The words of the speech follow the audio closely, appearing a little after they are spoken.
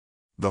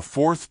The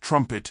fourth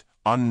trumpet,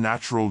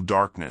 unnatural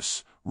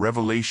darkness,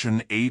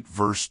 Revelation 8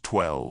 verse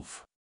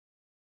 12.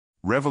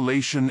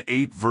 Revelation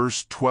 8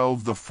 verse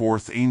 12. The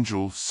fourth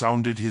angel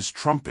sounded his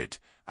trumpet,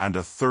 and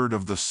a third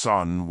of the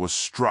sun was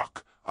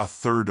struck, a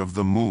third of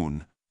the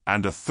moon,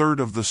 and a third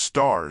of the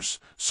stars,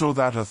 so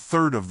that a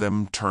third of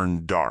them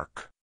turned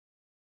dark.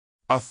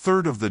 A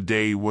third of the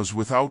day was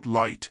without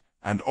light,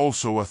 and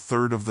also a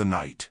third of the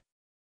night.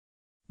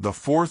 The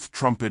fourth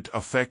trumpet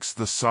affects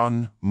the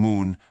sun,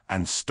 moon,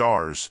 and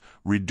stars,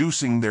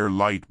 reducing their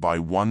light by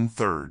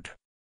 1/3.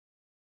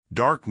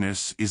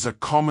 Darkness is a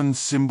common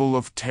symbol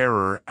of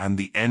terror and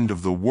the end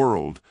of the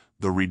world.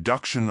 The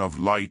reduction of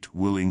light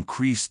will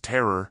increase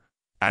terror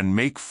and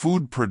make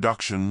food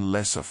production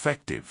less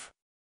effective.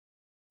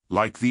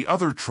 Like the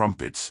other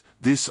trumpets,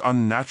 this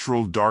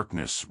unnatural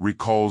darkness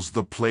recalls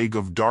the plague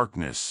of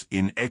darkness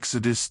in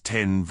Exodus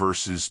 10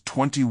 verses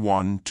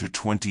 21 to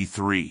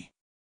 23.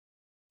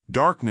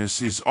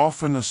 Darkness is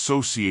often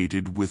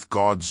associated with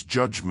God's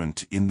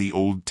judgment in the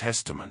Old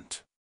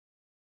Testament.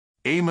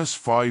 Amos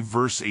 5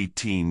 verse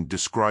 18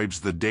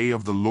 describes the day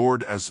of the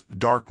Lord as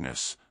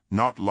darkness,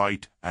 not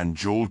light, and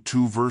Joel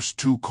 2 verse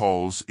 2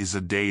 calls it a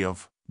day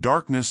of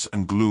darkness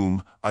and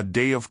gloom, a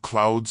day of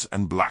clouds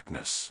and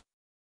blackness.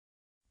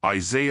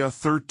 Isaiah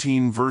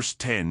 13 verse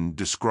 10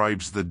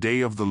 describes the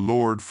day of the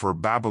Lord for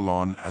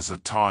Babylon as a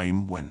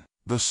time when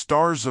the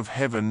stars of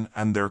heaven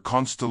and their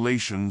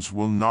constellations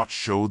will not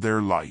show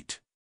their light.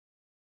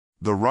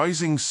 The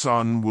rising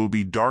sun will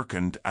be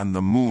darkened and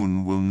the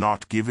moon will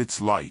not give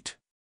its light.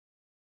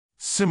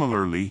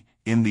 Similarly,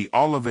 in the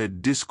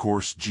Olivet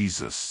Discourse,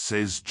 Jesus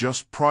says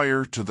just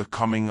prior to the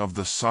coming of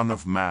the Son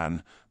of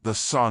Man, the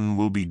sun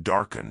will be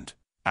darkened,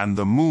 and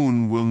the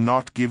moon will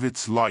not give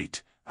its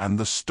light, and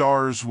the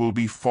stars will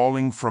be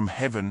falling from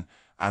heaven,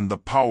 and the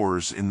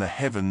powers in the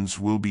heavens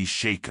will be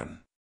shaken.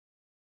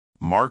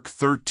 Mark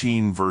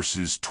 13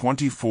 verses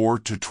 24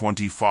 to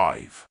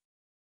 25.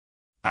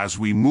 As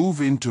we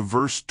move into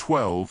verse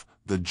 12,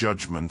 the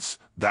judgments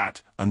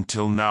that,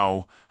 until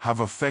now, have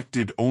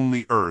affected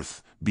only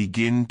earth,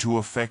 begin to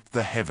affect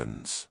the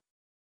heavens.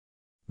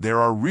 There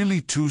are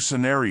really two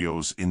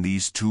scenarios in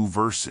these two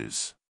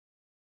verses.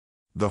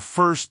 The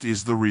first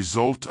is the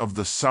result of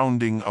the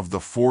sounding of the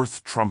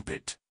fourth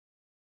trumpet.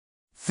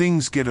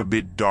 Things get a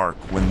bit dark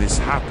when this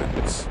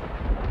happens.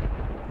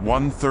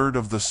 1/3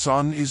 of the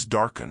sun is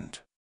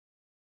darkened.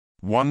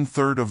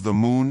 1/3 of the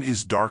moon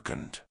is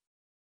darkened.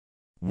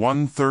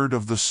 1/3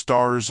 of the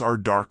stars are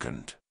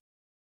darkened.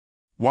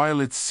 While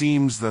it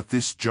seems that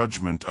this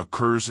judgment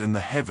occurs in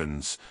the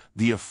heavens,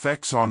 the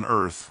effects on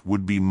earth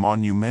would be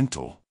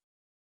monumental.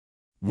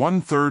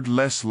 1/3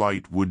 less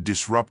light would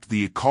disrupt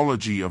the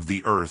ecology of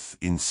the earth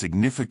in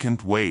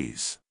significant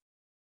ways.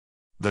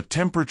 The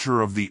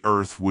temperature of the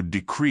earth would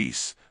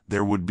decrease,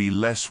 there would be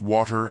less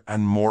water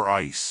and more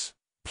ice.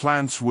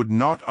 Plants would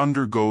not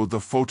undergo the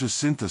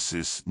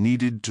photosynthesis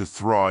needed to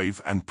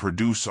thrive and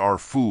produce our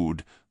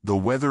food, the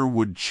weather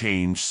would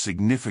change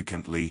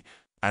significantly,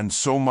 and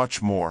so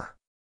much more.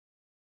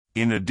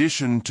 In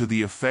addition to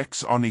the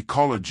effects on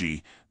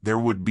ecology, there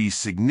would be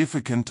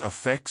significant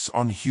effects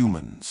on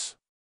humans.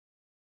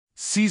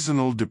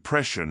 Seasonal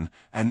depression,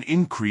 an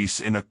increase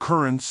in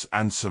occurrence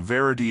and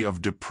severity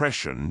of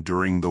depression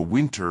during the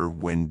winter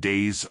when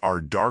days are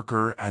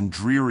darker and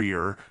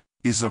drearier,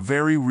 is a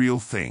very real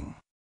thing.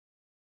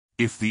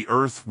 If the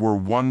earth were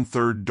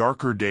 1/3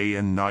 darker day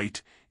and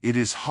night, it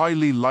is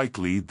highly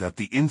likely that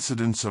the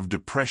incidence of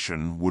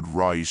depression would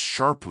rise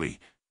sharply,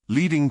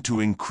 leading to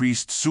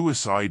increased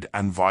suicide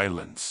and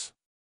violence.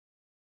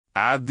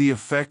 Add the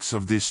effects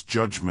of this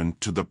judgment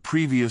to the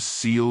previous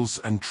seals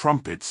and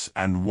trumpets,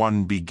 and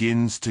one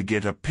begins to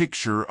get a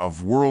picture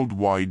of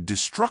worldwide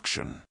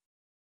destruction.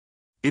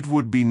 It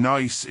would be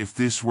nice if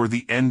this were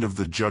the end of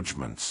the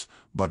judgments,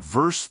 but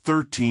verse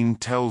 13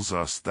 tells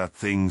us that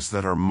things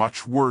that are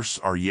much worse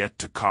are yet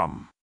to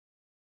come.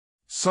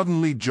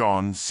 Suddenly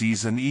John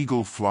sees an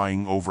eagle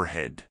flying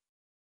overhead.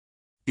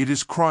 It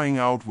is crying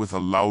out with a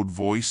loud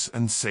voice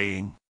and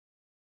saying,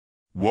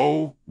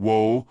 "Woe,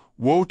 woe,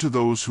 woe to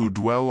those who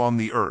dwell on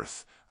the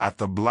earth, at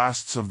the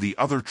blasts of the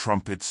other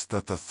trumpets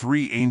that the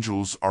 3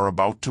 angels are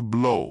about to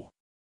blow."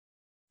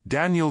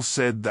 Daniel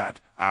said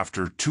that,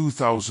 after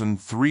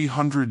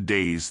 2,300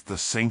 days the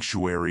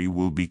sanctuary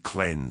will be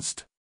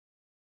cleansed.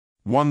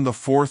 The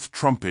fourth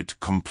trumpet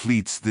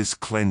completes this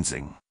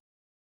cleansing.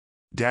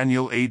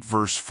 Daniel 8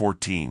 verse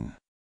 14.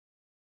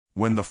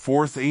 When the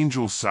fourth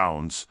angel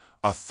sounds,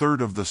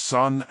 1/3 of the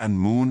sun and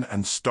moon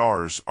and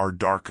stars are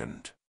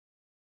darkened.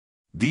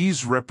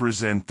 These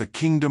represent the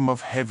kingdom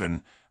of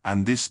heaven,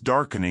 and this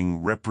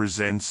darkening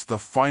represents the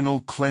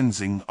final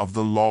cleansing of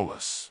the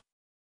lawless.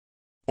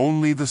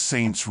 Only the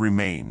saints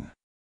remain.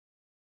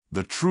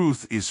 The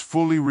truth is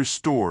fully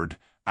restored,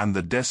 and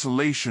the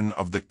desolation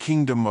of the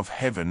kingdom of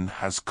heaven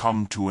has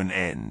come to an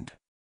end.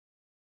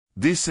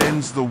 This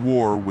ends the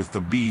war with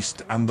the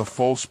beast and the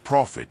false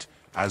prophet,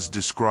 as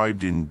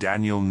described in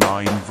Daniel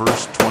 9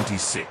 verse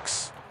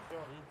 26.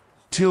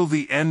 Till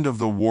the end of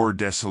the war,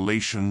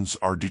 desolations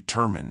are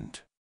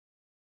determined.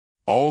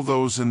 All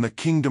those in the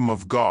kingdom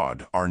of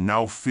God are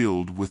now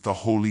filled with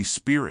the Holy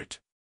Spirit.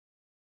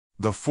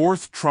 The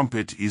fourth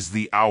trumpet is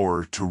the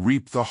hour to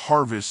reap the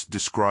harvest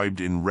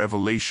described in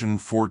Revelation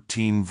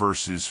 14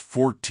 verses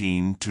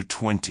 14 to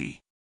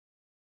 20.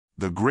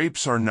 The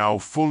grapes are now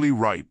fully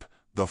ripe,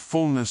 the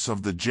fullness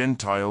of the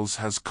Gentiles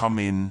has come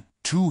in,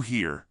 to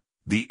here.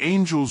 The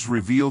angels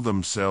reveal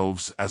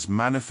themselves as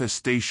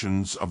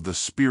manifestations of the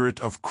Spirit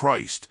of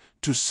Christ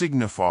to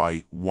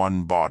signify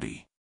one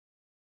body.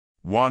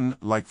 1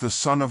 like the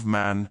Son of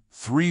Man,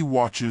 3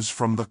 watches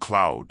from the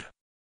cloud.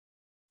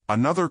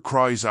 Another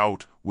cries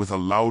out with a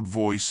loud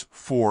voice,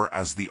 4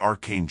 as the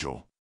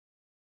archangel.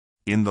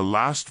 In the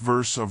last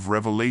verse of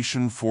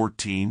Revelation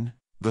 14,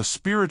 the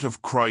Spirit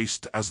of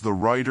Christ as the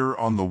rider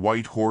on the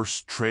white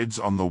horse treads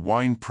on the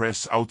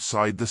winepress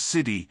outside the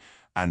city,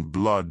 and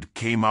blood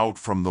came out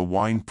from the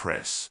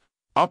winepress,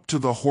 up to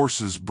the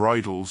horses'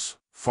 bridles.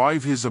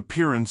 5 His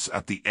appearance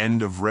at the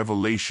end of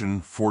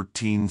Revelation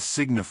 14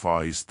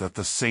 signifies that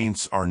the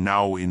saints are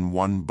now in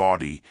one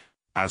body.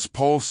 As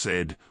Paul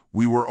said,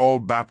 we were all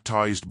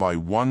baptized by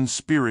one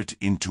Spirit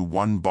into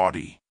one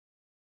body.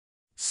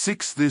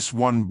 6 This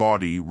one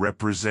body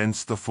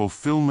represents the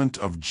fulfillment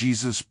of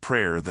Jesus'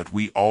 prayer that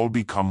we all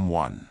become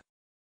one.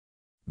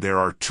 There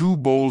are 2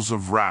 bowls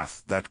of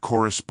wrath that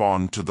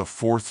correspond to the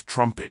fourth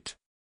trumpet.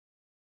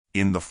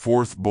 In the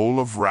fourth bowl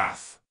of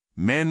wrath,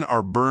 men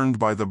are burned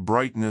by the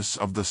brightness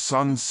of the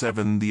sun.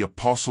 7 The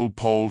Apostle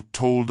Paul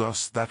told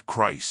us that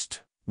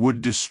Christ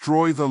would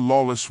destroy the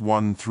lawless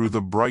one through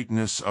the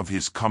brightness of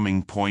his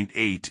coming.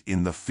 8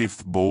 In the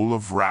fifth bowl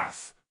of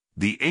wrath,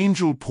 the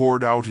angel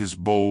poured out his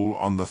bowl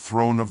on the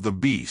throne of the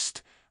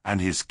beast,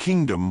 and his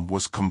kingdom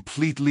was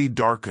completely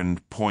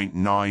darkened.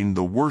 9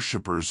 The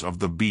worshippers of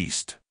the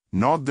beast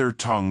gnawed their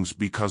tongues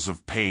because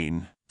of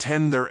pain.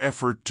 10 Their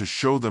effort to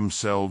show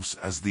themselves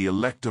as the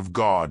elect of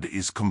God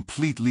is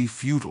completely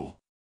futile.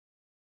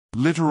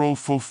 Literal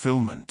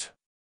fulfillment.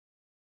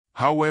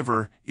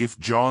 However, if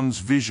John's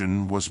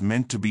vision was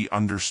meant to be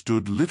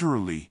understood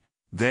literally,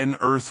 then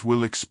Earth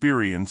will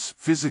experience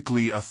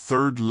physically a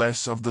third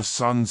less of the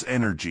sun's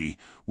energy,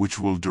 which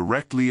will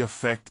directly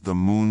affect the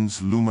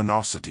moon's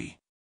luminosity.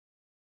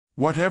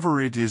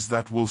 Whatever it is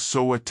that will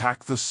so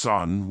attack the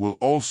sun will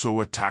also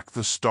attack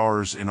the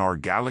stars in our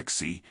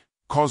galaxy,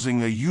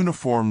 causing a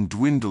uniform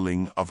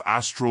dwindling of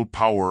astral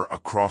power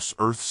across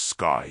Earth's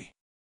sky.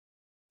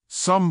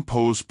 Some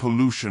pose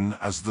pollution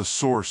as the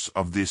source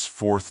of this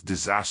fourth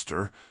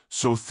disaster,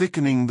 so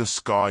thickening the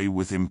sky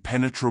with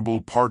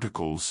impenetrable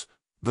particles,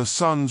 the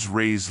sun's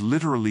rays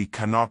literally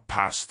cannot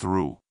pass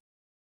through.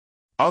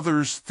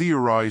 Others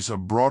theorize a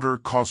broader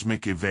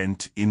cosmic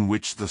event in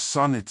which the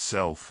sun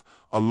itself,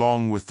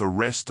 along with the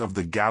rest of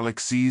the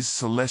galaxy's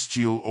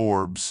celestial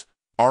orbs,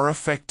 are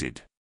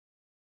affected.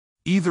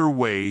 Either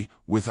way,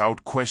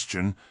 without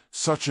question,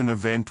 such an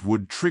event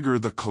would trigger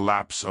the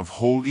collapse of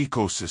whole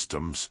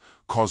ecosystems,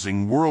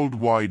 causing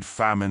worldwide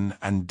famine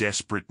and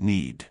desperate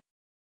need.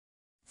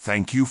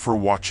 Thank you for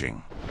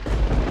watching.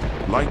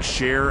 Like,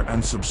 share,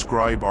 and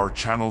subscribe our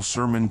channel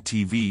Sermon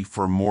TV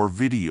for more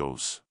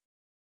videos.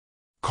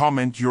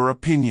 Comment your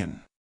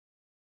opinion.